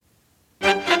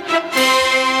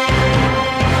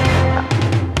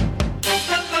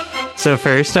So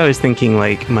first I was thinking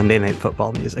like Monday Night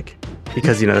Football music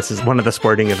because, this is one of the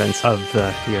sporting events of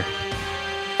the year.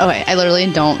 Okay, I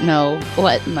literally don't know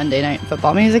what Monday Night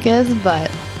Football music is,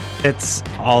 but... It's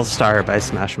All Star by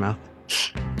Smash Mouth.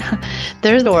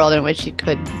 There's a world in which you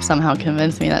could somehow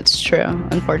convince me that's true,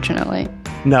 unfortunately.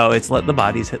 No, it's Let the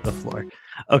Bodies Hit the Floor.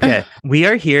 Okay, we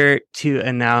are here to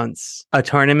announce a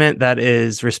tournament that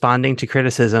is responding to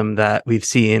criticism that we've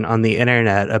seen on the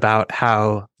internet about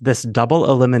how this double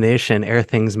elimination Air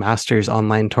Things Masters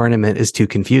online tournament is too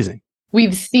confusing.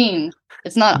 We've seen.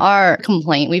 It's not our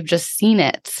complaint. We've just seen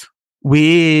it.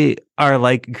 We are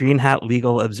like green hat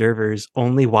legal observers,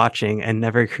 only watching and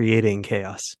never creating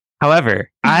chaos. However,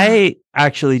 I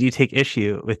actually do take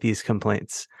issue with these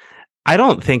complaints. I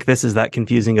don't think this is that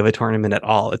confusing of a tournament at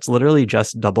all. It's literally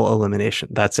just double elimination.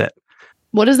 That's it.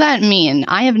 What does that mean?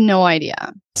 I have no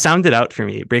idea. Sound it out for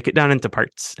me. Break it down into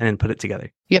parts and put it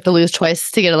together. You have to lose twice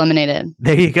to get eliminated.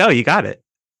 There you go. You got it.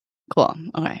 Cool.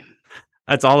 Okay.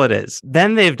 That's all it is.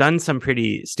 Then they've done some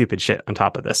pretty stupid shit on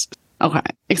top of this. Okay.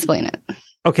 Explain it.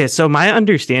 Okay. So my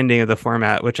understanding of the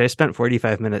format, which I spent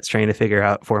 45 minutes trying to figure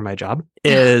out for my job,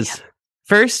 is...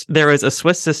 First, there was a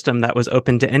Swiss system that was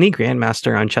open to any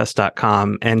grandmaster on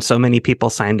chess.com, and so many people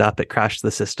signed up, it crashed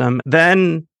the system.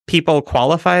 Then people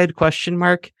qualified, ?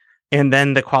 And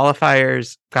then the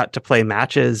qualifiers got to play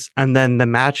matches, and then the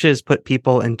matches put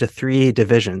people into 3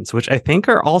 divisions, which I think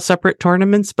are all separate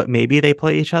tournaments, but maybe they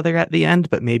play each other at the end,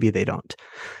 but maybe they don't.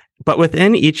 But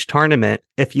within each tournament,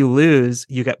 if you lose,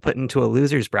 you get put into a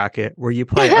loser's bracket where you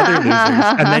play other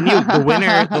losers, and then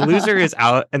the loser is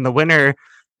out, and the winner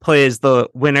plays the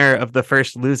winner of the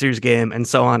first loser's game, and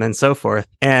so on and so forth.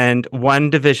 And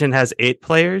one division has 8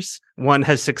 players, one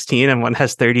has 16, and one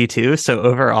has 32. So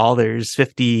overall, there's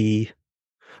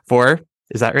 54.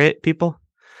 Is that right, people?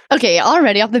 Okay,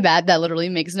 already off the bat, that literally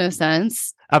makes no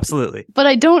sense. Absolutely. But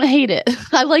I don't hate it.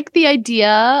 I like the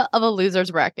idea of a loser's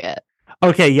bracket.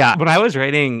 Okay, yeah. When I was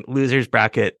writing loser's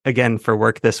bracket again for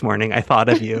work this morning, I thought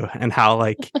of you and how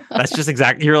that's just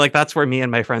exactly, you're like, that's where me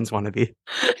and my friends want to be.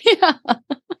 Yeah.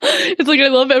 It's like, I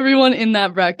love everyone in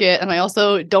that bracket, and I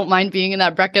also don't mind being in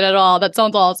that bracket at all. That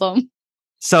sounds awesome.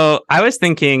 So I was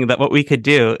thinking that what we could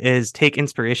do is take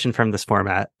inspiration from this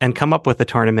format and come up with a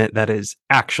tournament that is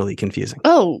actually confusing.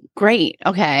 Oh, great.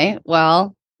 Okay.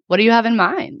 Well, what do you have in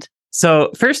mind?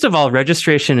 So first of all,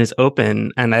 registration is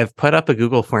open, and I've put up a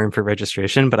Google form for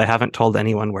registration, but I haven't told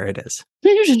anyone where it is.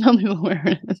 You should tell me where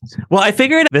it is. Well, I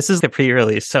figured this is the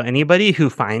pre-release, so anybody who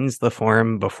finds the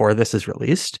form before this is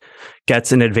released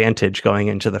gets an advantage going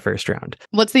into the first round.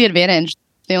 What's the advantage?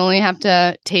 They only have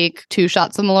to take 2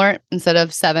 shots of Malort instead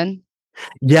of 7?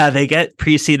 Yeah, they get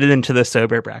pre-seeded into the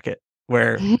sober bracket,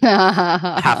 where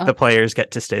half the players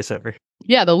get to stay sober.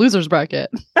 Yeah, the loser's bracket.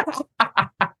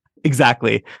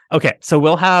 Exactly. Okay, so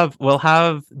we'll have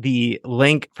the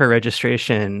link for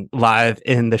registration live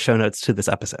in the show notes to this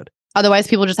episode. Otherwise,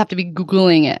 people just have to be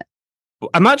Googling it.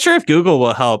 I'm not sure if Google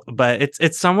will help, but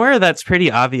it's somewhere that's pretty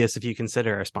obvious if you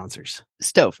consider our sponsors.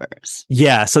 Stouffer's.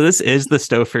 Yeah, so this is the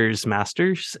Stouffer's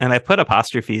Masters, and I put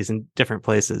apostrophes in different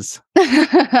places.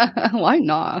 Why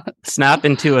not? Snap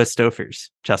into a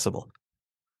Stouffer's chessable.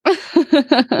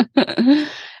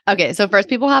 Okay, so first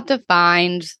people have to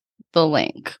find the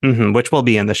link. Which will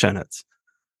be in the show notes.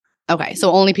 Okay, so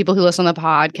only people who listen to the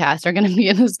podcast are going to be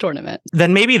in this tournament.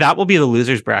 Then maybe that will be the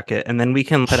loser's bracket, and then we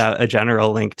can put out a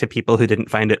general link to people who didn't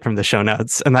find it from the show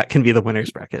notes, and that can be the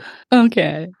winner's bracket.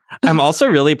 Okay. I'm also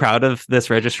really proud of this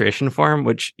registration form,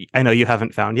 which I know you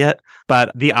haven't found yet,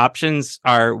 but the options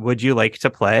are, would you like to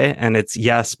play? And it's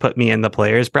yes, put me in the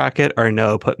player's bracket, or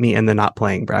no, put me in the not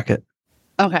playing bracket.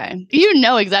 Okay. You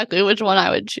know exactly which one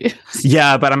I would choose.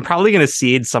 Yeah, but I'm probably going to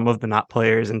seed some of the not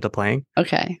players into playing.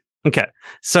 Okay.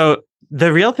 So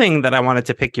the real thing that I wanted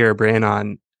to pick your brain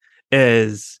on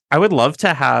is I would love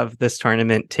to have this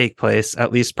tournament take place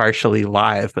at least partially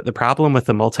live, but the problem with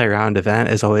the multi-round event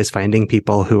is always finding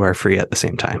people who are free at the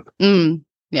same time. Yeah.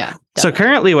 Definitely. So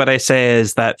currently what I say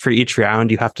is that for each round,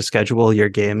 you have to schedule your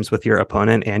games with your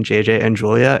opponent and JJ and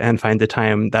Julia and find the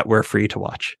time that we're free to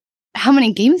watch. How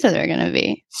many games are there going to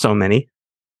be? So many.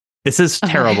 This is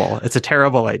terrible. It's a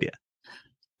terrible idea.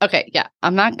 Okay, yeah,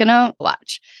 I'm not going to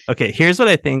watch. Okay, here's what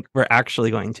I think we're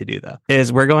actually going to do, though,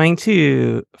 is we're going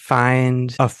to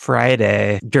find a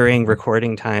Friday during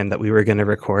recording time that we were going to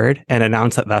record and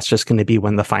announce that that's just going to be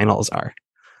when the finals are.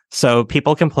 So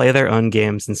people can play their own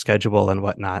games and schedule and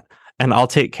whatnot. And I'll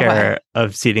take care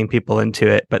of seeding people into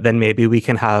it. But then maybe we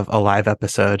can have a live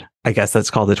episode. I guess that's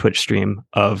called a Twitch stream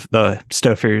of the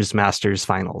Stouffer's Masters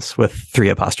finals with 3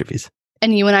 apostrophes.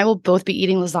 And you and I will both be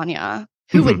eating lasagna.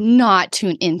 Who would not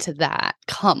tune into that?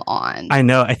 Come on. I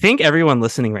know. I think everyone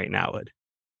listening right now would.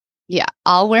 Yeah,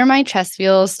 I'll wear my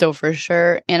Chessfield Stouffer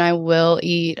shirt and I will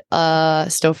eat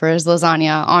Stouffer's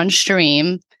lasagna on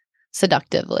stream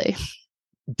seductively.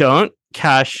 Don't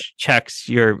cash checks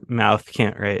your mouth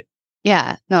can't write.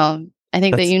 Yeah, no, I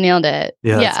think that you nailed it.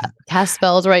 Yeah. Cast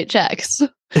spells, write checks.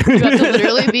 You have to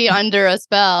literally be under a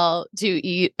spell to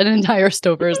eat an entire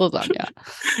Stouffer's lasagna.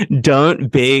 Don't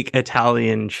bake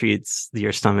Italian treats that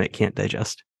your stomach can't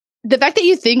digest. The fact that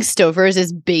you think Stouffer's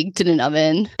is baked in an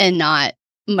oven and not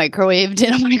microwaved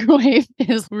in a microwave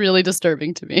is really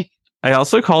disturbing to me. I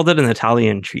also called it an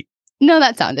Italian treat. No,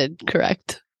 that sounded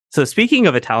correct. So speaking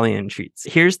of Italian treats,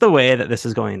 here's the way that this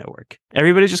is going to work.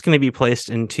 Everybody's just going to be placed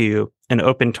into an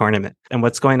open tournament. And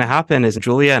what's going to happen is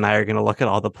Julia and I are going to look at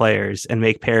all the players and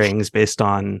make pairings based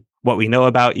on what we know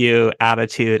about you,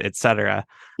 attitude, etc.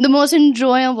 The most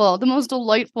enjoyable, the most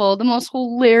delightful, the most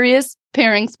hilarious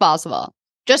pairings possible.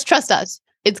 Just trust us.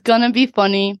 It's going to be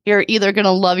funny. You're either going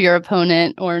to love your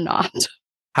opponent or not.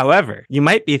 However, you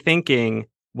might be thinking,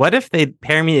 what if they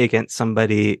pair me against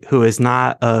somebody who is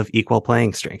not of equal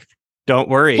playing strength? Don't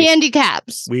worry.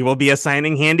 Handicaps. We will be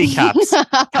assigning handicaps,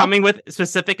 coming with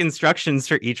specific instructions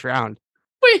for each round.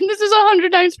 Wait, this is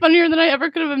 100 times funnier than I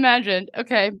ever could have imagined.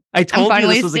 Okay. I told you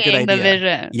this was a good idea. The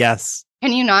vision. Yes.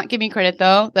 Can you not give me credit,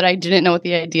 though, that I didn't know what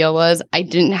the idea was? I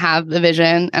didn't have the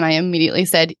vision, and I immediately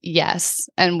said yes.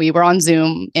 And we were on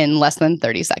Zoom in less than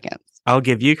 30 seconds. I'll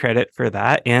give you credit for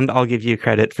that, and I'll give you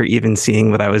credit for even seeing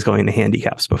what I was going to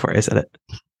handicaps before I said it.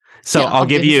 So yeah, I'll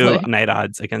give you night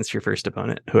odds against your first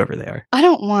opponent, whoever they are. I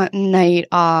don't want night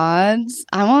odds.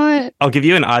 I'll give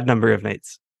you an odd number of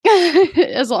nights.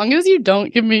 As long as you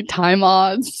don't give me time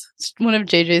odds. It's one of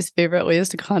JJ's favorite ways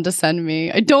to condescend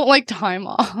me. I don't like time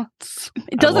odds.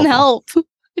 It doesn't help.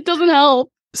 It doesn't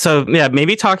help. So yeah,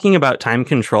 maybe talking about time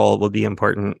control will be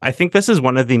important. I think this is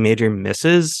one of the major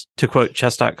misses, to quote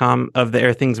chess.com, of the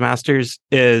Air Things Masters,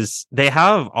 is they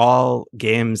have all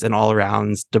games and all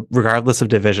rounds, regardless of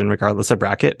division, regardless of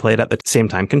bracket, played at the same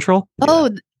time control. Oh,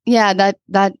 yeah,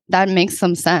 that makes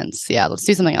some sense. Yeah, let's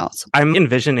do something else. I'm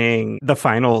envisioning the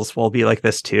finals will be like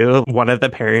this too. One of the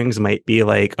pairings might be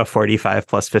like a 45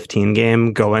 plus 15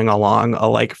 game going along a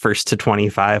like first to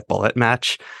 25 bullet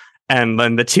match. And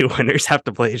then the two winners have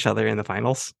to play each other in the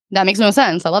finals. That makes no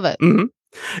sense. I love it. Mm-hmm.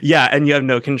 Yeah, and you have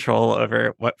no control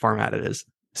over what format it is.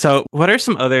 So what are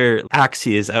some other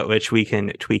axes at which we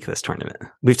can tweak this tournament?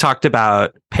 We've talked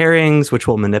about pairings, which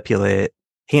we'll manipulate,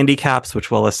 handicaps, which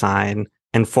we'll assign,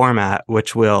 and format,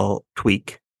 which will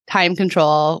tweak. Time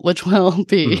control, which will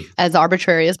be as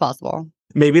arbitrary as possible.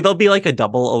 Maybe there'll be like a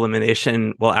double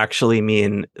elimination will actually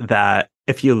mean that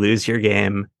if you lose your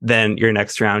game, then your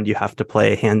next round you have to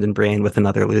play hand and brain with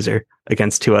another loser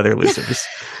against two other losers.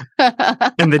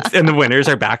 and the winners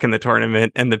are back in the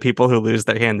tournament, and the people who lose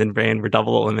their hand and brain were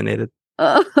double eliminated.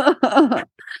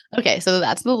 Okay, so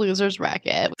that's the losers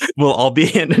bracket. We'll all be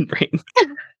hand and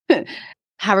brain.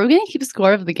 How are we going to keep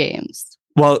score of the games?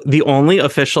 Well, the only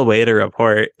official way to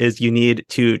report is you need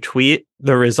to tweet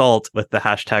the result with the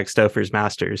hashtag Stouffer's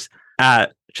Masters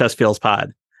at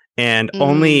ChessFeelsPod. And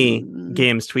only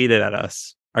games tweeted at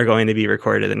us are going to be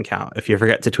recorded and count. If you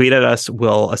forget to tweet at us,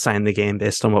 we'll assign the game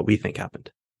based on what we think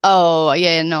happened. Oh,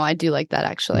 yeah, no, I do like that,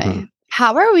 actually. Mm-hmm.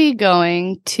 How are we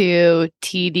going to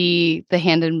TD the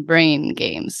hand and brain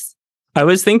games? I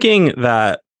was thinking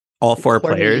that all four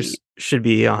players should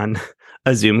be on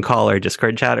a Zoom call or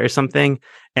Discord chat or something,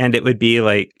 and it would be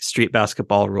like street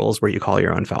basketball rules where you call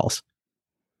your own fouls.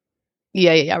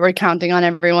 Yeah. We're counting on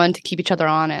everyone to keep each other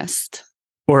honest.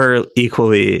 Or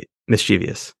equally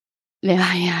mischievous.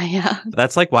 Yeah.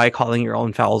 That's like why calling your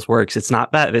own fouls works. It's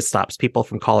not that it stops people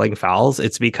from calling fouls.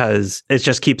 It's because it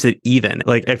just keeps it even.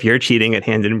 Like if you're cheating at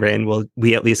hand and brain,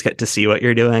 we at least get to see what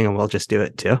you're doing and we'll just do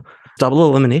it too. Double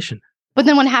elimination. But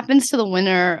then what happens to the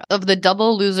winner of the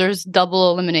double losers,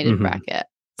 double eliminated bracket?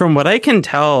 From what I can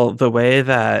tell, the way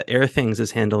that Air Things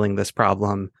is handling this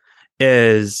problem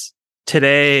is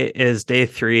today is day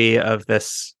 3 of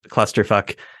this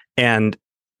clusterfuck, and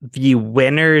the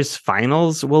winners'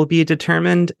 finals will be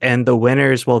determined, and the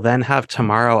winners will then have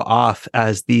tomorrow off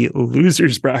as the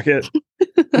losers bracket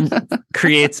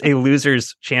creates a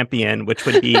losers champion, which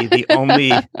would be the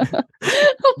only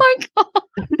oh my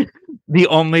god, the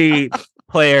only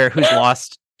player who's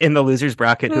lost in the losers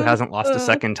bracket who hasn't lost a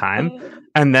second time.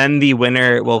 And then the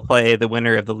winner will play the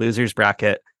winner of the losers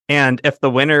bracket. And if the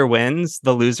winner wins,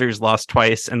 the losers lost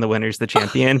twice and the winner's the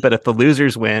champion. But if the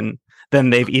losers win, then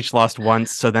they've each lost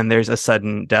once. So then there's a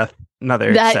sudden death,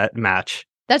 set match.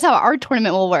 That's how our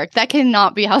tournament will work. That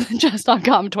cannot be how the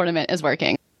chess.com tournament is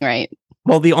working, right?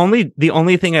 Well, the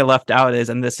only thing I left out is,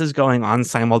 and this is going on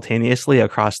simultaneously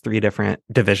across 3 different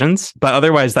divisions, but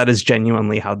otherwise that is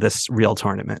genuinely how this real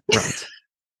tournament runs.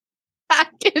 That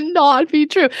cannot be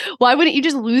true. Why wouldn't you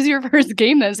just lose your first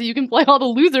game then so you can play all the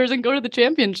losers and go to the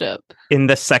championship? In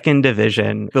the second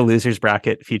division, the losers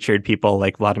bracket featured people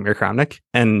like Vladimir Kramnik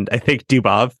and I think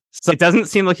Dubov. So it doesn't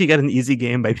seem like you get an easy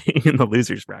game by being in the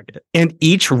losers bracket. And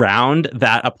each round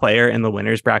that a player in the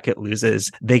winners bracket loses,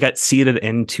 they get seeded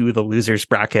into the losers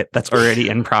bracket that's already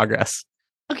in progress.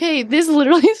 Okay, this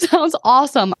literally sounds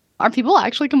awesome. Are people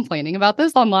actually complaining about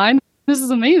this online? This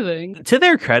is amazing. To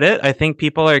their credit, I think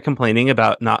people are complaining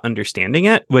about not understanding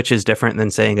it, which is different than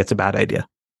saying it's a bad idea.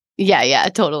 Yeah,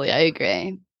 totally. I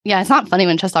agree. Yeah, it's not funny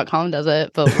when chess.com does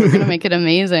it, but we're going to make it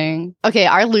amazing. Okay,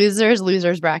 our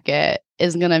losers bracket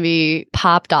is going to be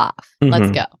popped off.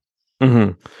 Let's go.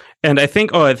 Mm-hmm. And I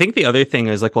think the other thing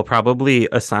is like we'll probably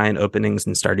assign openings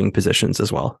and starting positions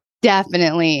as well.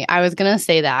 Definitely. I was going to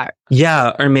say that.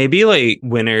 Yeah, or maybe like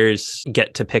winners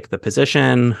get to pick the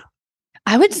position.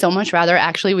 I would so much rather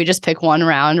actually we just pick one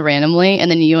round randomly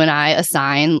and then you and I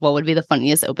assign what would be the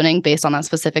funniest opening based on that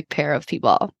specific pair of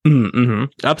people. Mm-hmm.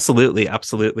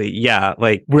 Absolutely. Yeah,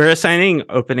 like we're assigning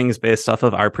openings based off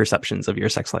of our perceptions of your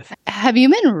sex life. Have you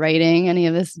been writing any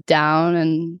of this down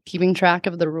and keeping track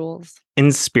of the rules?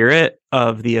 In spirit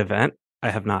of the event, I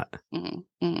have not.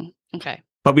 Okay.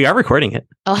 But we are recording it.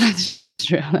 Oh, that's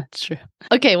true.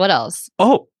 Okay, what else?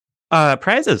 Oh,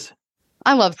 prizes.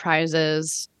 I love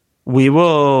prizes. We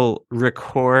will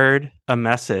record a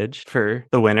message for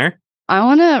the winner. I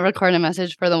want to record a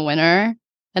message for the winner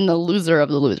and the loser of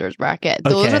the losers bracket.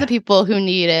 Those are the people who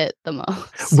need it the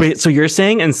most. Wait, so you're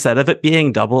saying instead of it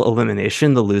being double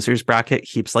elimination, the losers bracket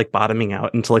keeps like bottoming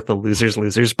out into like the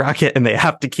losers bracket and they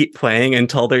have to keep playing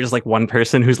until there's like one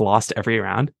person who's lost every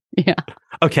round? Yeah.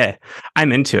 Okay,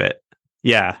 I'm into it.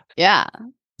 Yeah.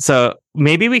 So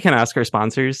maybe we can ask our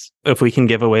sponsors if we can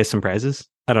give away some prizes.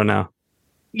 I don't know.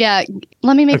 Yeah,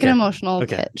 let me make an emotional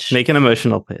pitch. Make an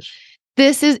emotional pitch.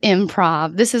 This is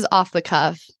improv. This is off the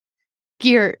cuff.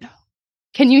 Geert,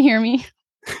 can you hear me?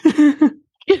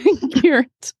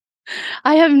 Geert,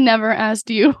 I have never asked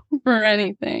you for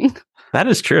anything. That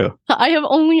is true. I have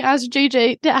only asked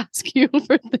JJ to ask you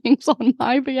for things on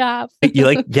my behalf. You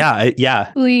like,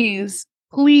 yeah.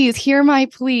 Please hear my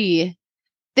plea.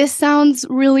 This sounds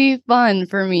really fun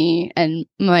for me and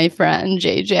my friend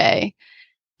JJ.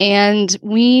 And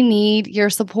we need your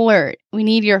support. We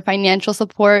need your financial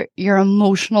support, your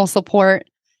emotional support,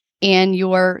 and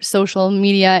your social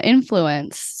media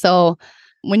influence. So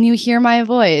when you hear my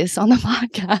voice on the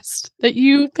podcast that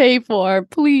you pay for,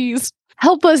 please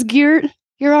help us, Geert.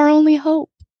 You're our only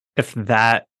hope. If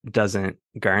that doesn't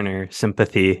garner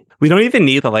sympathy, we don't even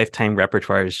need the lifetime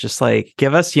repertoires. Just like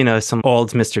give us, some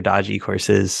old Mr. Dodgy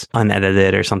courses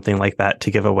unedited or something like that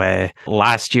to give away.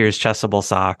 Last year's Chessable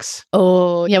socks.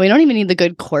 Oh, yeah. We don't even need the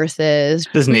good courses.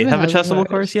 Does Nate have a Chessable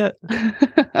course yet?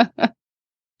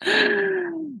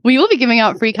 We will be giving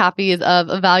out free copies of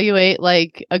Evaluate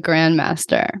Like a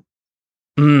Grandmaster.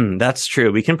 That's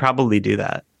true. We can probably do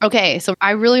that. Okay. So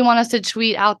I really want us to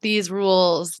tweet out these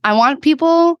rules. I want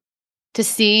people to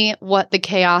see what the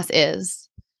chaos is.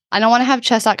 I don't want to have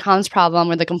chess.com's problem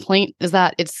where the complaint is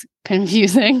that it's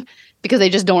confusing because they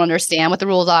just don't understand what the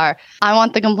rules are. I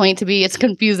want the complaint to be it's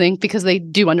confusing because they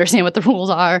do understand what the rules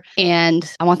are, and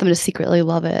I want them to secretly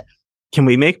love it. Can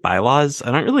we make bylaws?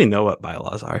 I don't really know what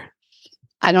bylaws are.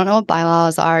 I don't know what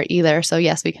bylaws are either, so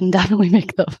yes, we can definitely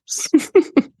make those.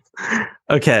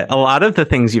 Okay, a lot of the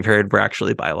things you've heard were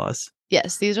actually bylaws.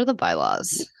 Yes, these are the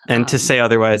bylaws. And to say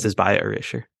otherwise is by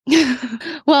erasure.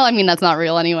 Well, I mean, that's not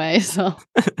real anyway, so.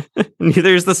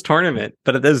 Neither is this tournament,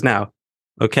 but it is now.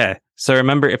 Okay, so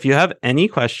remember, if you have any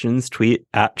questions, tweet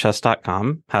at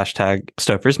chess.com,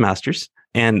 #StouffersMasters,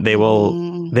 and they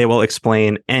will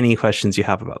explain any questions you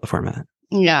have about the format.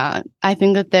 Yeah, I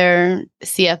think that their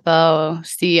CFO,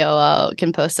 COO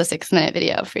can post a 6-minute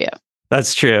video for you.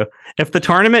 That's true. If the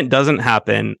tournament doesn't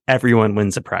happen, everyone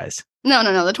wins a prize. No.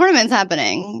 The tournament's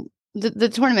happening. The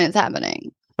tournament's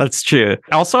happening. That's true.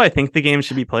 Also, I think the game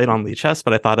should be played on Lichess,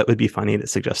 but I thought it would be funny to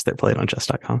suggest they're played on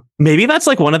chess.com. Maybe that's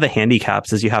like one of the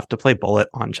handicaps is you have to play Bullet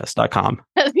on chess.com.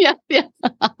 Yeah.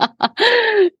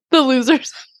 The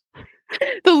losers.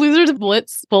 The losers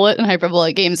Blitz, Bullet, and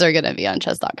Hyperbullet games are going to be on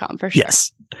chess.com for sure.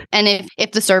 Yes. And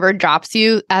if the server drops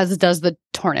you, as does the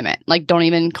tournament, like don't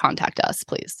even contact us,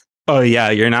 please. Oh yeah,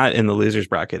 you're not in the losers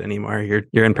bracket anymore.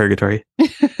 You're in purgatory.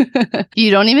 You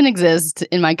don't even exist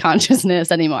in my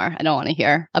consciousness anymore. I don't want to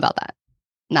hear about that.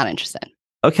 Not interested.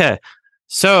 Okay.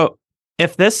 So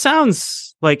if this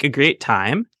sounds like a great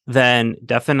time, then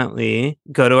definitely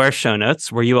go to our show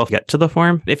notes where you will get to the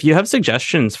form. If you have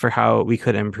suggestions for how we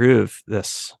could improve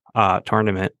this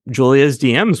tournament, Julia's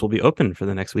DMs will be open for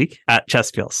the next week at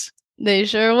Chess Feels. They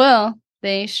sure will.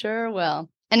 They sure will.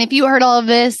 And if you heard all of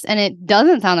this and it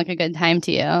doesn't sound like a good time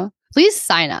to you, please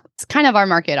sign up. It's kind of our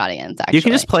market audience, actually. You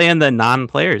can just play in the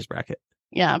non-players bracket.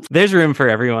 Yeah. There's room for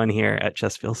everyone here at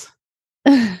Chess Feels.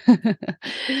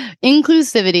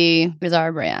 Inclusivity is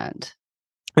our brand.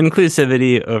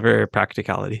 Inclusivity over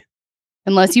practicality.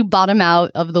 Unless you bottom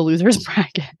out of the losers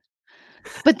bracket.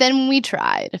 But then we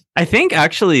tried. I think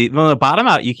actually, well, the bottom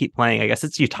out you keep playing. I guess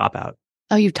it's you top out.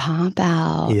 Oh, you top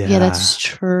out. Yeah. Yeah, that's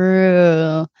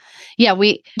true. Yeah,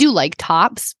 we do like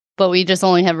tops, but we just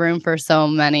only have room for so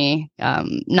many.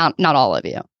 Not all of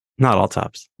you. Not all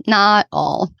tops. Not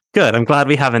all. Good. I'm glad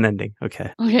we have an ending.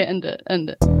 Okay. Okay, end it.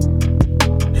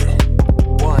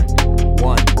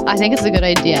 One. I think it's a good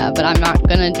idea, but I'm not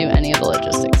going to do any of the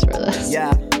logistics for this.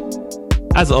 Yeah.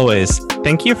 As always,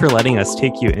 thank you for letting us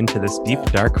take you into this deep,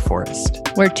 dark forest.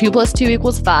 Where 2 +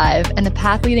 2 = 5, and the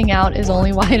path leading out is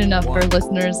only wide enough for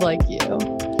listeners like you.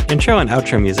 Intro and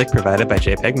outro music provided by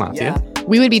JPEG Mafia. Yeah.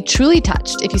 We would be truly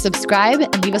touched if you subscribe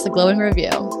and leave us a glowing review.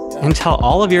 And tell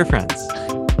all of your friends.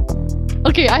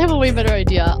 Okay, I have a way better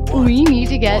idea. We need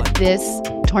to get this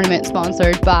tournament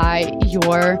sponsored by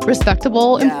your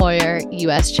respectable employer,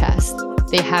 US Chess.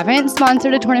 They haven't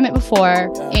sponsored a tournament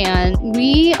before, and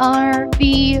we are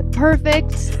the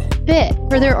perfect fit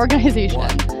for their organization.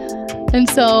 And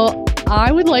so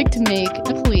I would like to make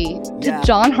a plea to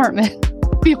John Hartman,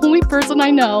 the only person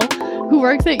I know who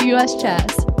works at US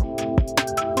Chess.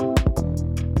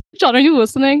 John, are you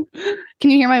listening?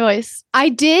 Can you hear my voice? I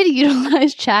did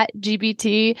utilize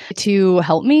ChatGPT to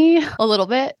help me a little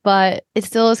bit, but it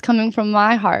still is coming from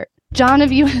my heart. John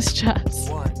of US Chess,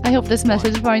 I hope this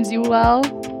message finds you well.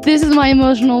 This is my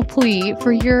emotional plea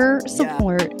for your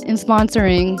support in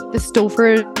sponsoring the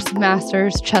Stouffer's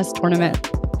Masters Chess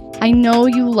Tournament. I know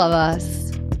you love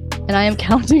us, and I am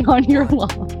counting on your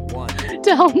love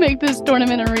to help make this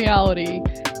tournament a reality.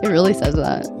 It really says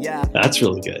that. Yeah. That's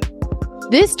really good.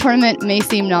 This tournament may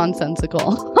seem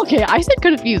nonsensical. Okay, I said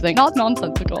confusing, not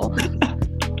nonsensical.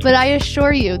 But I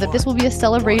assure you that this will be a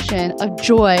celebration of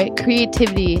joy,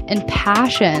 creativity, and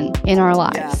passion in our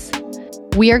lives.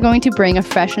 We are going to bring a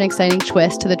fresh and exciting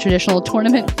twist to the traditional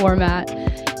tournament format,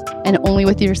 and only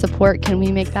with your support can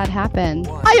we make that happen.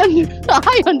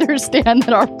 I understand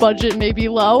that our budget may be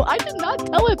low. I did not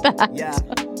tell it that. Yeah.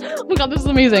 Oh my God, this is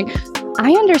amazing.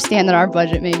 I understand that our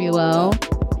budget may be low,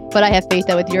 but I have faith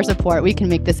that with your support, we can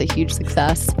make this a huge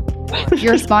success.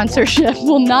 Your sponsorship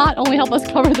will not only help us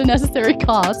cover the necessary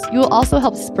costs, you will also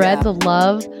help spread the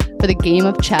love for the game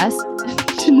of chess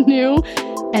to new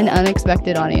and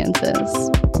unexpected audiences.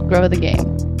 Grow the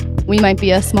game. We might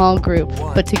be a small group,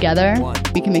 but together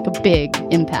we can make a big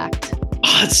impact.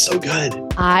 Oh, it's so good.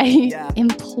 I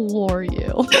implore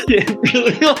you. It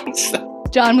really likes that.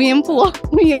 John, we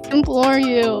implore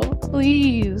you.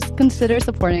 Please consider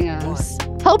supporting us.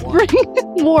 Help bring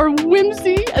more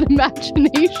whimsy and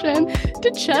imagination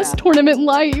to chess tournament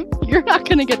life. You're not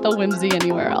going to get the whimsy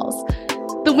anywhere else.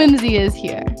 The whimsy is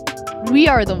here. We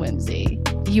are the whimsy.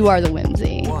 You are the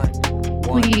whimsy.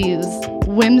 Please,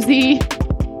 whimsy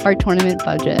our tournament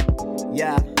budget.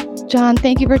 Yeah. John,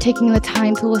 thank you for taking the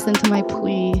time to listen to my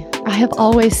plea. I have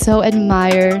always so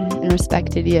admired and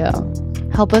respected you.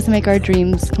 Help us make our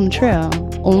dreams come true.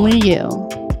 Only you,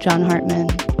 John Hartman,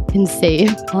 can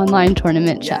save online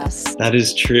tournament chess. That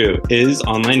is true. Is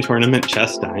online tournament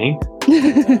chess dying?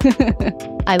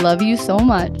 I love you so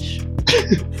much.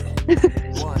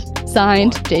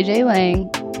 Signed, JJ Lang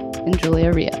and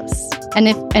Julia Rios. And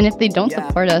if they don't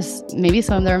support us, maybe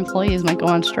some of their employees might go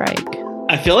on strike.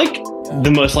 I feel like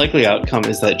the most likely outcome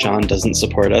is that John doesn't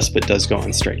support us but does go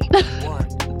on strike.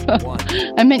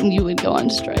 I meant you would go on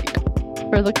strike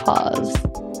for the cause.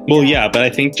 Well, yeah, but I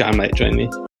think John might join me.